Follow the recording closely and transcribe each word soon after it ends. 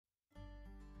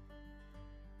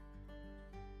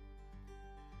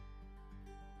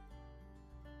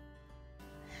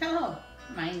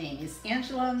my name is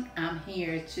Angela. I'm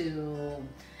here to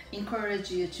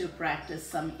encourage you to practice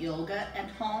some yoga at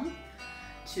home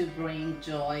to bring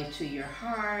joy to your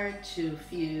heart, to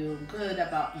feel good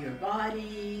about your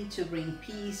body, to bring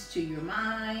peace to your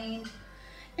mind,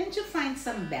 and to find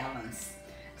some balance.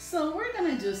 So we're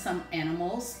gonna do some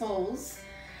animals pose.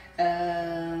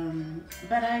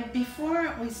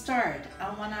 Before we start, I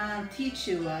wanna teach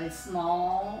you a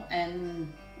small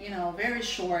and very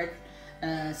short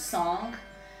song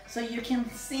so you can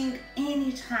sing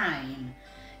anytime.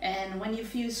 And when you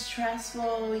feel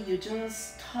stressful, you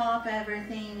just stop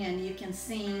everything and you can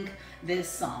sing this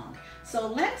song. So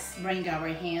let's bring our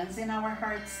hands in our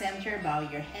heart center, bow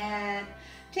your head,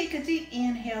 take a deep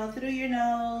inhale through your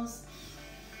nose,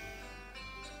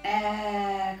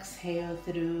 exhale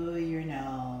through your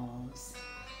nose.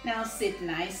 Now sit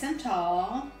nice and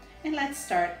tall and let's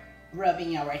start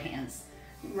rubbing our hands.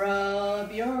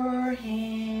 Rub your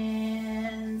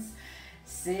hands,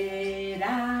 sit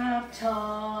up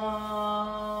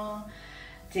tall,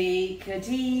 take a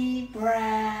deep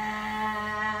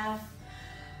breath,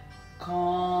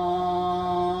 calm.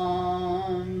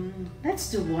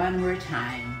 Let's do one more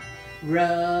time.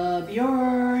 Rub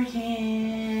your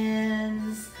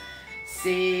hands,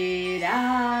 sit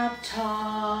up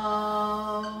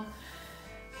tall,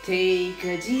 take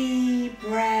a deep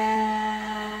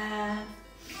breath,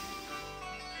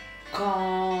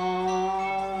 calm.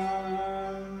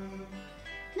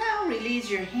 Now release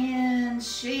your hands,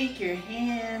 shake your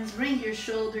hands, bring your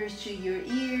shoulders to your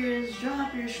ears,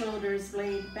 drop your shoulders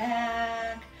blade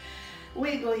back,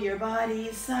 wiggle your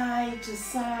body side to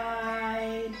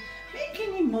side, make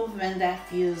any movement that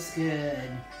feels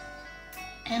good.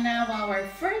 And now our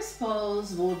first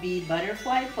pose will be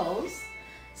butterfly pose.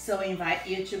 So I invite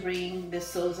you to bring the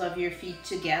soles of your feet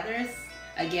together.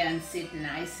 Again, sit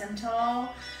nice and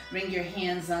tall. Bring your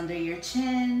hands under your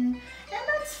chin. And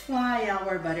let's fly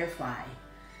our butterfly.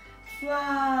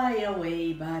 Fly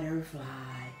away, butterfly.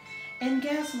 And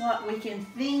guess what? We can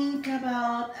think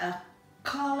about a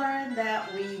color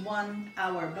that we want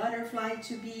our butterfly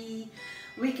to be.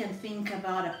 We can think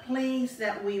about a place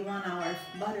that we want our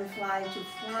butterfly to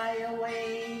fly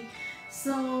away.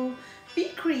 So be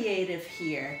creative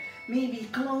here. Maybe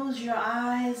close your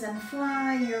eyes and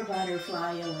fly your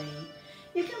butterfly away.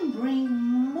 You can bring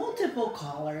multiple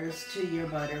colors to your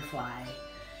butterfly.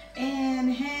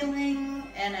 Inhaling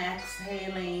and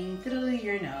exhaling through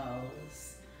your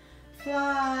nose.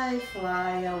 Fly,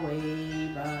 fly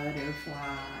away,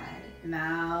 butterfly.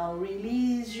 Now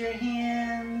release your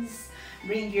hands.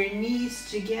 Bring your knees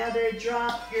together.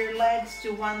 Drop your legs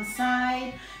to one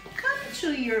side. Come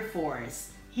to your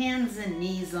fours. Hands and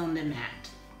knees on the mat.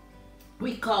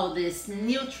 We call this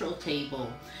neutral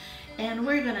table. And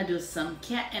we're gonna do some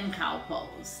cat and cow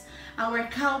pose. Our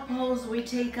cow pose, we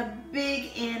take a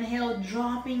big inhale,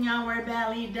 dropping our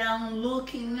belly down,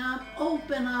 looking up,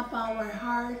 open up our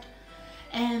heart.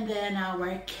 And then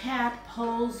our cat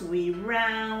pose, we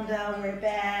round our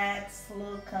backs,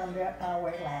 look under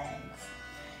our legs.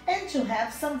 And to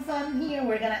have some fun here,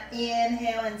 we're gonna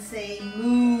inhale and say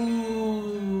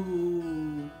moo.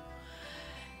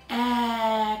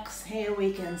 Exhale,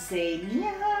 we can say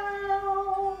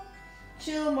meow.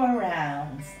 2 more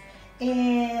rounds.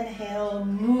 Inhale,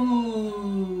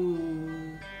 moo.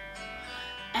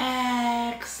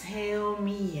 Exhale,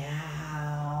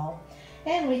 meow.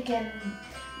 And we can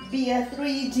be a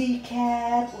 3D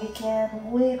cat. We can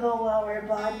wiggle our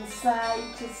body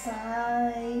side to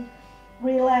side,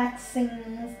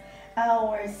 relaxing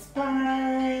our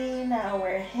spine,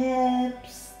 our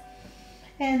hips.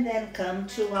 And then come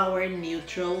to our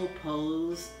neutral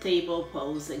pose, table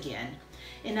pose again.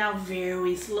 And now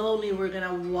very slowly we're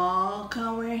gonna walk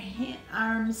our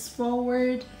arms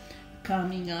forward,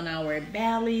 coming on our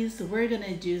bellies. We're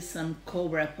gonna do some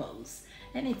cobra pose.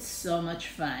 And it's so much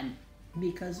fun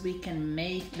because we can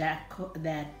make that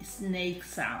snake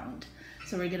sound.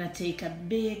 So we're gonna take a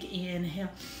big inhale.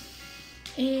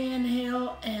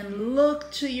 Inhale and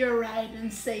look to your right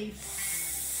and say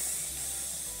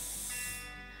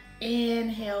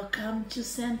inhale, come to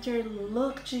center,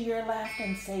 look to your left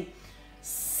and say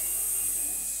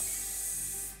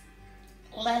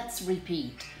let's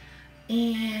repeat.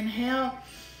 Inhale,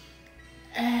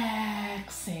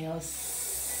 exhale,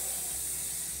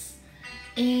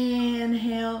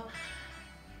 inhale,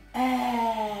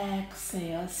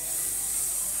 exhale.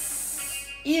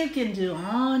 You can do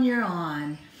on your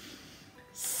own.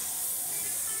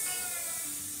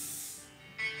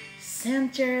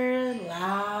 Center,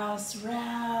 last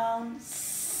round.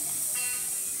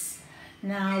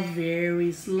 Now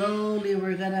very slowly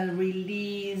we're gonna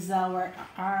release our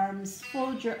arms.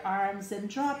 Fold your arms and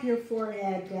drop your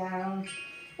forehead down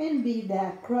and be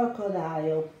that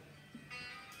crocodile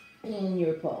in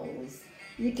your pose.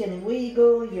 You can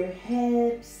wiggle your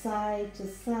head side to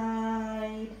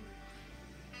side.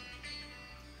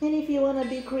 And if you want to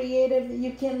be creative,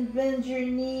 you can bend your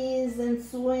knees and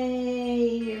sway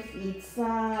your feet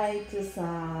side to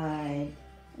side.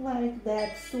 Like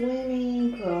that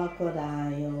swimming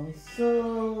crocodile,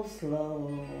 so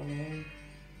slow.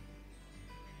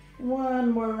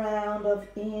 One more round of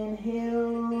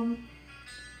inhale.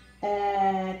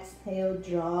 Exhale,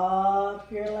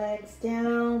 drop your legs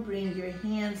down. Bring your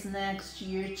hands next to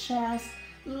your chest.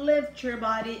 Lift your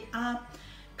body up.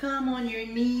 Come on your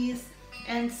knees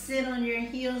and sit on your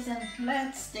heels, and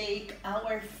let's take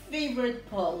our favorite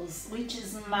pose, which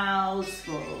is mouse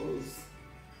pose.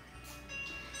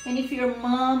 And if your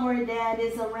mom or dad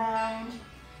is around,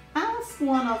 ask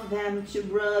one of them to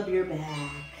rub your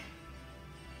back.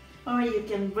 Or you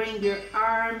can bring your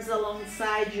arms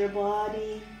alongside your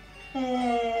body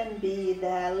and be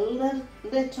that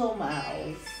little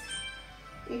mouse.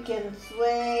 You can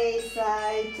sway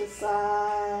side to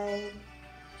side,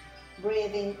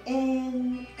 breathing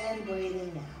in and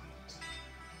breathing out.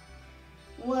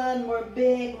 One more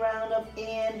big round of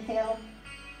inhale.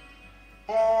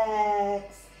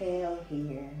 Exhale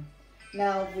here.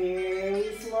 Now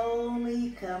very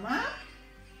slowly come up.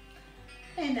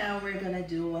 And now we're gonna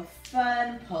do a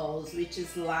fun pose, which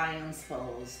is lion's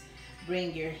pose.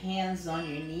 Bring your hands on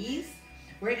your knees.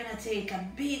 We're gonna take a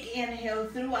big inhale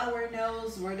through our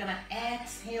nose. We're gonna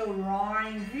exhale,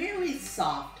 roaring very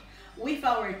soft with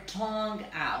our tongue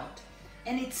out.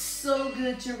 And it's so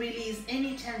good to release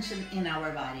any tension in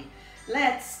our body.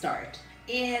 Let's start.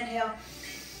 Inhale.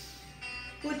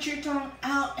 Put your tongue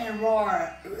out and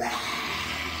roar.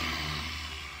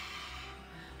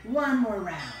 One more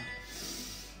round.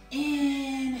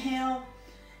 Inhale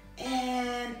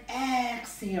and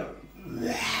exhale.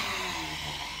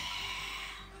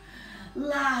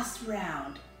 Last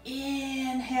round.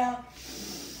 Inhale.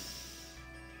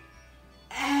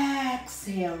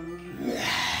 Exhale.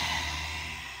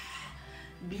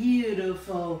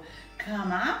 Beautiful.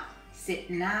 Come up.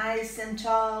 Sit nice and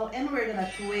tall, and we're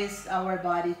gonna twist our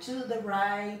body to the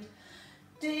right.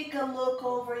 Take a look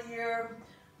over your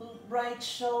right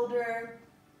shoulder.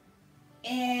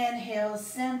 Inhale,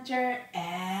 center.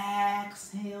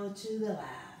 Exhale to the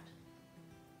left.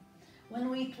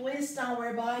 When we twist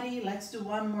our body, let's do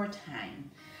one more time.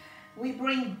 We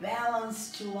bring balance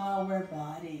to our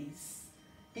bodies.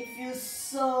 It feels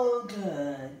so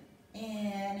good.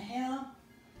 Inhale.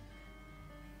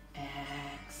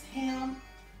 Exhale.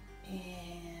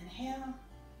 Inhale.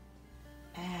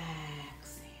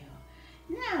 Exhale.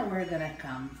 Now we're gonna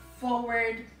come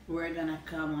forward. We're gonna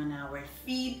come on our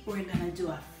feet. We're gonna do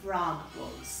a frog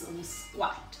pose, so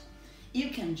squat. You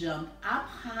can jump up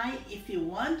high if you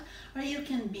want, or you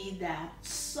can be that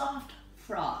soft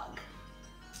frog.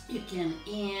 You can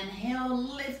inhale,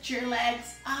 lift your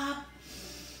legs up,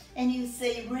 and you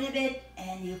say ribbit,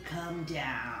 and you come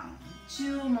down.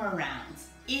 2 more rounds.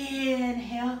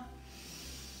 Inhale.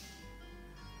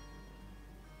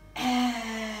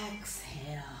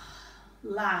 Exhale.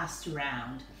 Last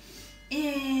round.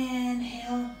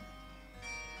 Inhale.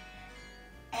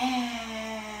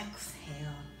 Exhale.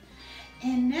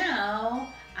 And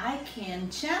now I can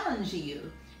challenge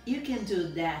you. You can do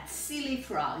that silly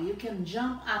frog. You can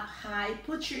jump up high,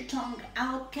 put your tongue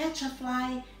out, catch a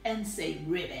fly, and say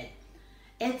ribbit.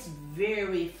 It's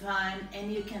very fun,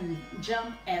 and you can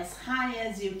jump as high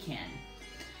as you can.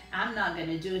 I'm not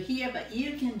gonna do it here, but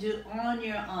you can do on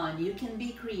your own. You can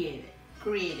be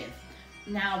creative.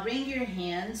 Now bring your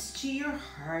hands to your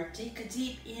heart. Take a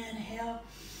deep inhale.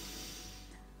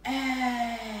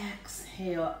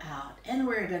 Exhale out. And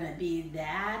we're gonna be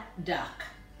that duck.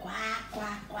 Quack,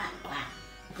 quack, quack, quack.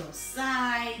 Go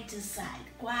side to side.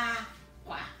 Quack,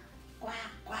 quack,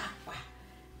 quack, quack, quack.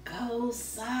 Go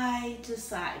side to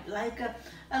side like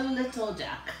a little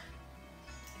duck.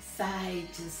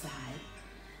 Side to side.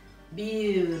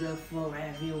 Beautiful,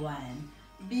 everyone.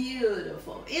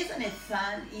 Beautiful. Isn't it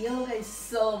fun? Yoga is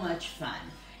so much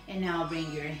fun. And now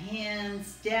bring your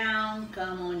hands down,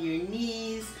 come on your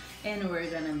knees, and we're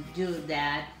gonna do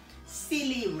that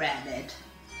silly rabbit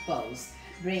pose.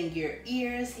 Bring your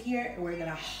ears here. We're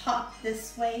gonna hop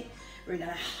this way. We're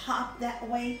gonna hop that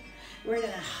way. We're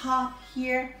gonna hop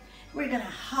here. We're gonna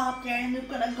hop there, and we're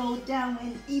gonna go down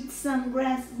and eat some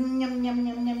grass. Yum, yum, yum,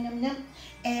 yum, yum, yum.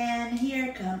 And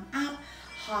here, come up.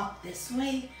 Hop this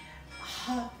way.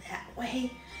 Hop that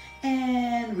way.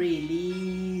 and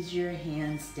release your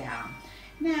hands down.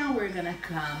 Now we're gonna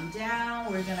come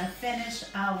down. We're gonna finish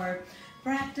our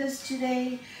practice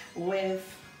today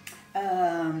with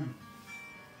a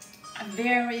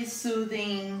very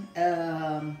soothing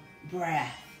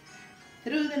breath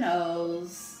through the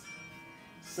nose.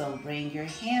 So bring your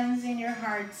hands in your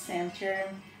heart center,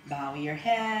 bow your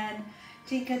head,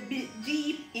 take a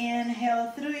deep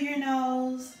inhale through your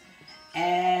nose,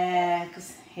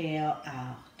 exhale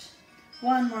out.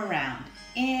 One more round.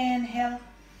 Inhale,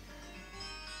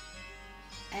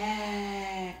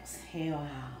 exhale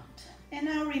out. And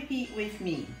now repeat with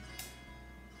me.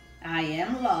 I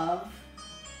am love,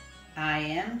 I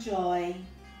am joy,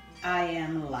 I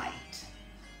am light.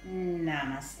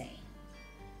 Namaste.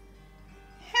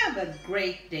 Have a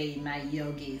great day, my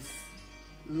yogis.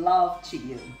 Love to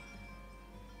you.